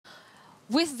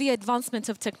With the advancement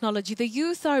of technology, the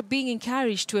youth are being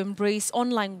encouraged to embrace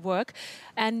online work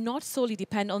and not solely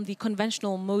depend on the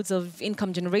conventional modes of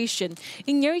income generation.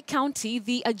 In Nyeri County,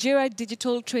 the Ajira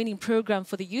digital training program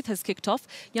for the youth has kicked off.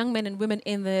 Young men and women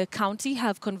in the county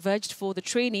have converged for the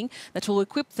training that will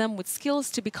equip them with skills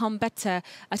to become better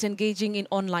at engaging in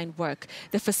online work.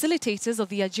 The facilitators of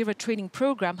the Ajira training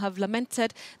program have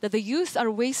lamented that the youth are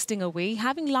wasting away,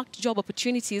 having lacked job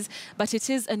opportunities, but it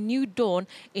is a new dawn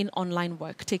in online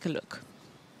work. Take a look.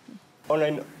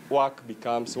 Online work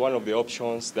becomes one of the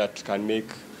options that can make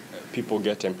people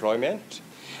get employment,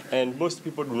 and most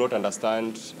people do not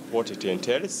understand what it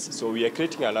entails. So we are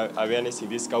creating an awareness in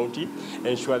this county,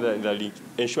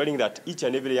 ensuring that each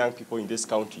and every young people in this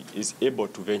county is able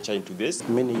to venture into this.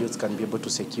 Many youths can be able to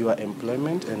secure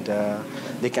employment, and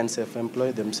they can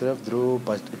self-employ themselves through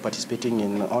participating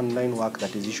in online work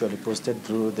that is usually posted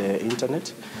through the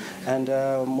internet. And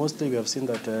mostly we have seen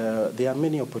that there are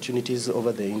many opportunities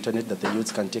over the internet that the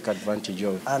youths can take advantage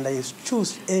of. And I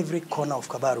choose every corner of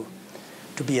Kabaru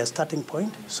to be a starting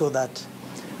point so that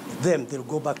they'll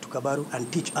go back to Kabaru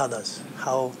and teach others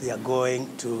how they are going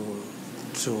to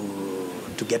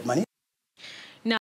get money.